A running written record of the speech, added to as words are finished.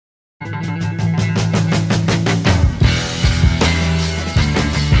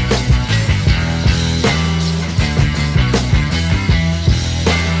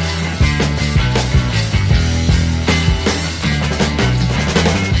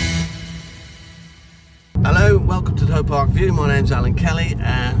welcome to the Hope Park View. My name's Alan Kelly.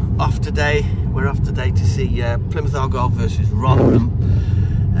 We're off today to see Plymouth Argyle versus Rotherham.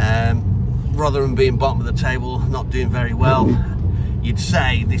 Rotherham being bottom of the table, not doing very well. You'd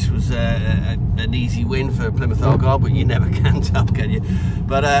say this was an easy win for Plymouth Argyle, but you never can tell, can you?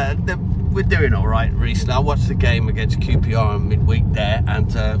 But we're doing all right recently. I watched the game against QPR in midweek there,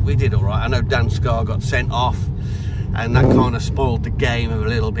 and we did all right. I know Dan Scarr got sent off, and that kind of spoiled the game a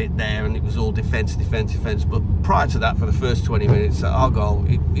little bit there, and it was all defence. But prior to that, for the first 20 minutes, Argyle,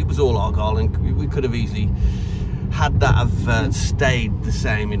 it was all Argyle, and we could have easily had that have stayed the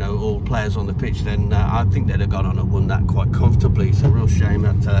same, you know, all players on the pitch, then I think they'd have gone on and won that quite comfortably. It's a real shame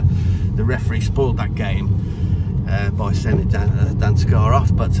that the referee spoiled that game by sending Dan Scarr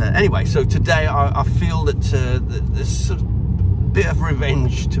off. But anyway, so today I feel that there's a bit of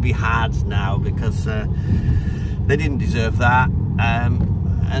revenge to be had now, because they didn't deserve that,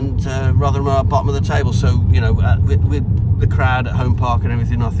 and Rotherham are at the bottom of the table. So, you know, with the crowd at home park and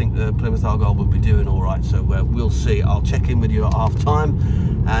everything, I think the Plymouth Argyle will be doing all right. So we'll see. I'll check in with you at half time,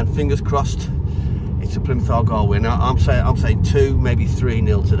 and fingers crossed it's a Plymouth Argyle win. I'm saying 2, maybe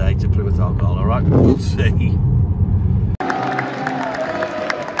 3-0 today to Plymouth Argyle. All right, we'll see.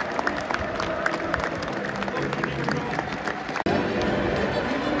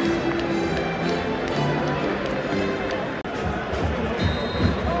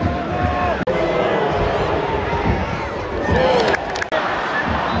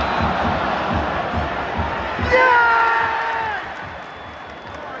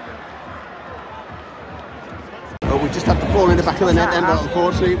 We just had the ball in the back of the net then, but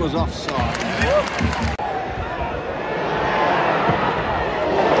unfortunately it was offside.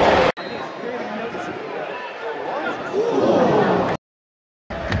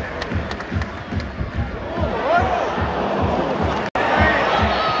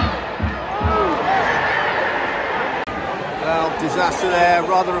 Well, disaster there.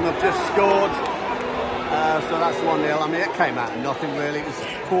 Rotherham have just scored. So that's 1-0. I mean, it came out of nothing really. It was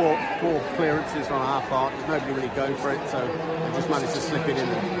poor clearances on our part. There's nobody really going for it, so they just managed to slip it in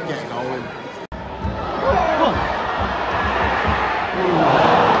and get a goal in.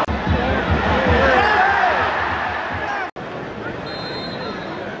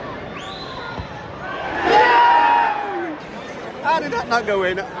 How did that not go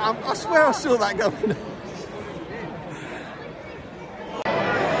in? I swear I saw that go in.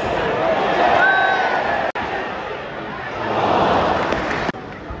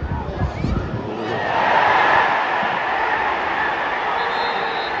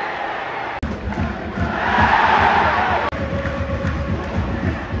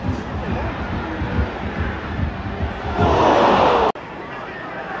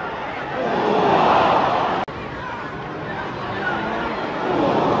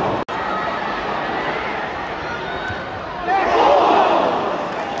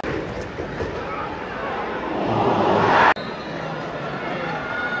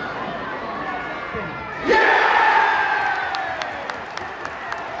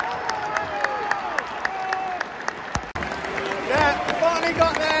 Finally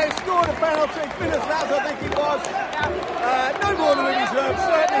got there, scored a penalty, Pilgrims, I think it was. No more than we deserved,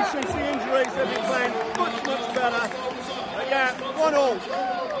 certainly since the injuries they've been playing much better. But yeah, 1-1.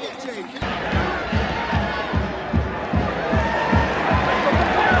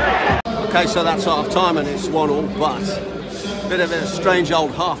 Okay, so that's half time and it's 1-1, but a bit of a strange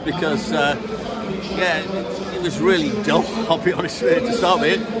old half, because yeah, it was really dull, I'll be honest with you, to start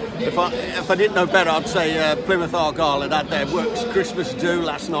with. If I didn't know better, I'd say Plymouth Argyle had their works Christmas do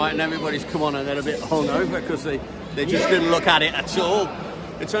last night, and everybody's come on and they're a bit hungover because they just didn't look at it at all.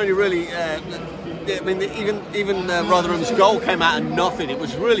 It's only really, I mean, even Rotherham's goal came out of nothing. It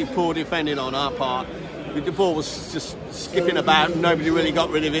was really poor defending on our part. The ball was just skipping about, nobody really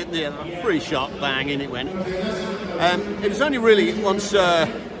got rid of it. The free shot, bang, in it went. It was only really once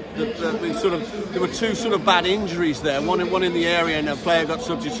there were 2 sort of bad injuries there. One in the area, and a player got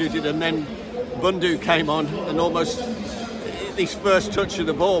substituted, and then Bundu came on, and almost his first touch of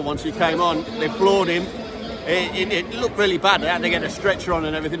the ball, once he came on, they floored him. It looked really bad. They had to get a stretcher on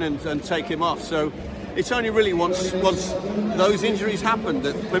and everything and take him off. So it's only really once those injuries happened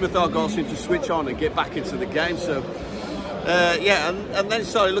that Plymouth Argyle seemed to switch on and get back into the game. So yeah, and then it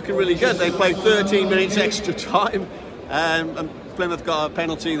started looking really good. They played 13 minutes extra time, and Plymouth got a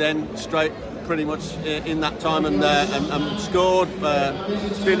penalty then straight pretty much in that time, and scored.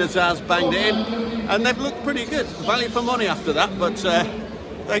 Pilgrims banged it in, and they've looked pretty good. Value for money after that, but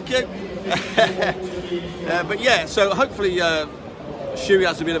thank you. But yeah, so hopefully Shuey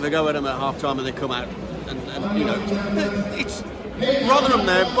has a bit of a go at them at half time, and they come out, and you know, Rotherham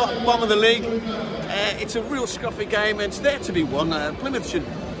there, bottom of the league. It's a real scruffy game, and it's there to be won. Plymouth should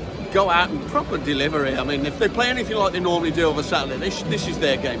go out and proper deliver it. I mean, if they play anything like they normally do over Saturday, this is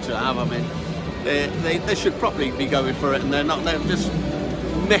their game to have. I mean, they should probably be going for it, and they're just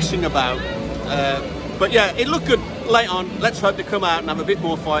messing about. But yeah, it looked good late on. Let's hope they come out and have a bit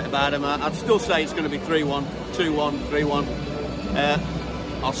more fight about them. I'd still say it's going to be 3-1, 2-1, 3-1.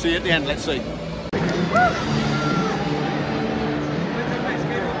 I'll see you at the end. Let's see.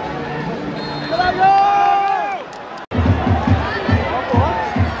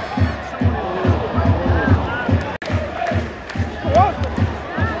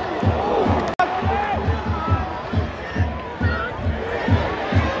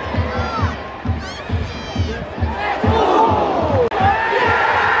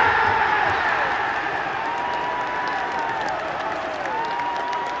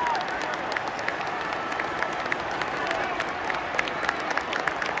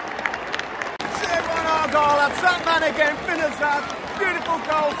 That's that man again, finished that. Beautiful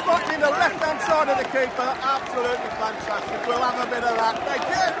goal, slotted in the left-hand side of the keeper. Absolutely fantastic. We'll have a bit of that. Thank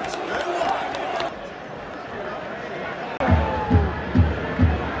you. 2-1.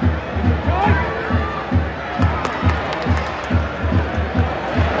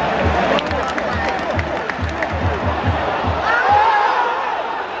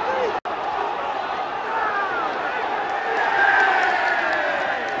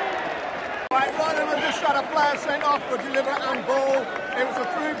 Player sent off for deliberate handball. It was a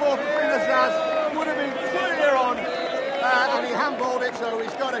through ball for Pinazaz. Would have been clear on, and he handballed it, so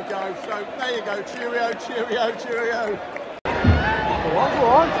he's got to go. So there you go. Cheerio, cheerio, cheerio. Go on, go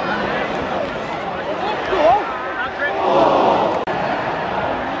on. Go on.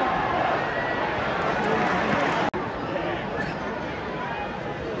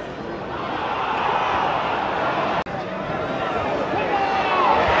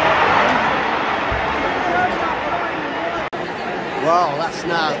 Well, that's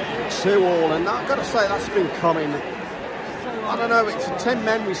now 2-2, and I've got to say that's been coming. I don't know, it's 10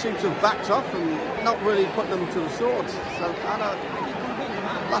 men we seem to have backed off and not really put them to the swords. So I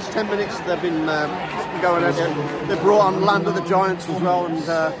don't. Last 10 minutes they've been going at it. They brought on Land of the Giants as well, and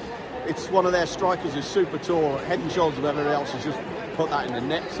it's one of their strikers who's super tall, head and shoulders of everybody else has just put that in the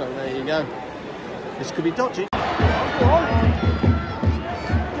net. So there you go. This could be dodgy.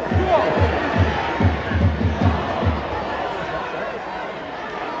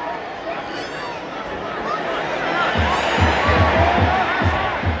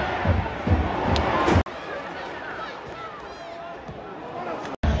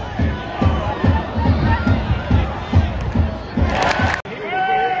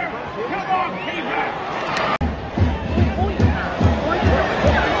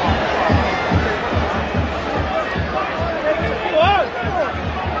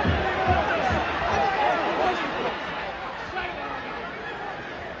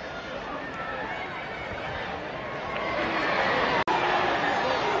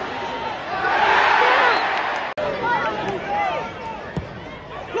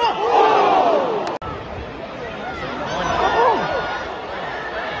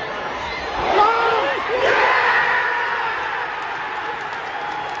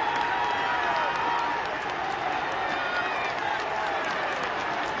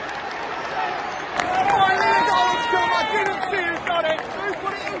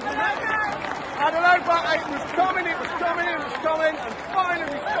 I don't know, but it was coming, and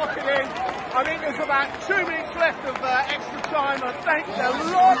finally stuck it in. I think there's about 2 minutes left of extra time, and thank the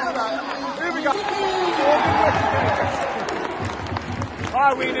Lord for that. Here we go.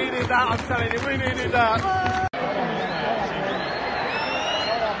 Oh, we needed that, I'm telling you, we needed that.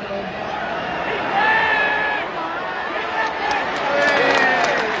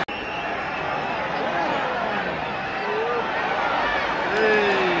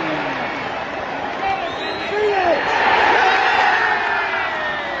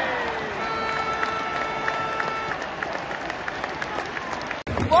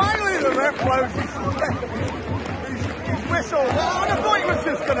 Finally, the ref blows his whistle. I thought he was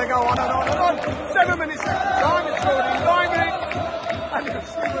just going to go on and on and on. 7 minutes extra time, it's already 9 minutes. And it was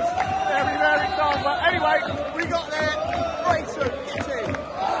very, very time. But anyway, we got there. Great, so get in.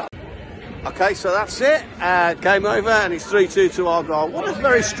 Okay, so that's it. Game over, and it's 3-2 to Argyle. What a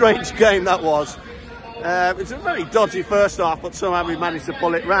very strange game that was. It's a very dodgy first half, but somehow we managed to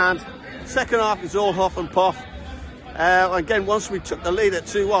pull it round. Second half is all huff and puff. Again, once we took the lead at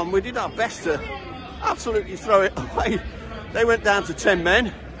 2-1, we did our best to absolutely throw it away. They went down to 10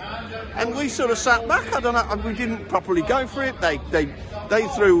 men, and we sort of sat back. I don't know, we didn't properly go for it. They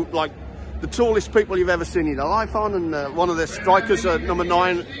threw like the tallest people you've ever seen in your life on, and one of the strikers, number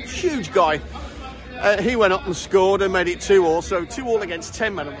 9, huge guy. He went up and scored and made it 2-2, so 2-2 against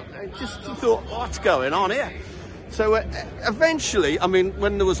 10 men. I just thought, what's going on here? So eventually, I mean,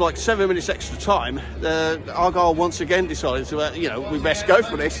 when there was like 7 minutes extra time, Argyle once again decided to, you know, we best go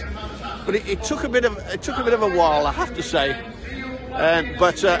for this. But it took a bit of a while, I have to say.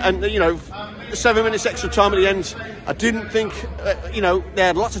 And you know, 7 minutes extra time at the end, I didn't think, you know, they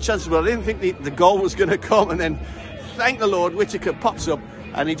had lots of chances, but I didn't think the goal was going to come. And then, thank the Lord, Whittaker pops up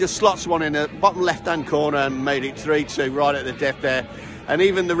and he just slots one in the bottom left-hand corner and made it 3-2 right at the death there. And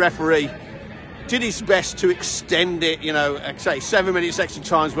even the referee did his best to extend it, you know, say 7 minutes extra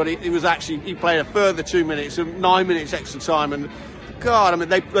times, but he played a further 2 minutes, and 9 minutes extra time. And God, I mean,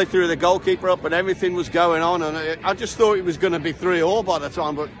 they threw the goalkeeper up and everything was going on, and I just thought it was going to be 3-3 by the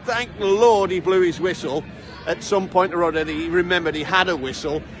time, but thank the Lord he blew his whistle at some point or other. He remembered he had a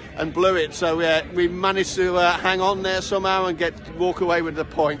whistle and blew it, so we managed to hang on there somehow and walk away with the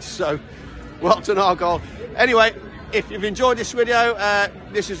points. So well done, Argyle. Anyway, if you've enjoyed this video,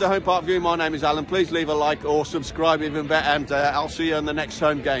 this is the Home Park View. My name is Alan. Please leave a like or subscribe, even better, and I'll see you on the next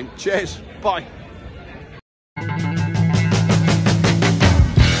home game. Cheers, bye.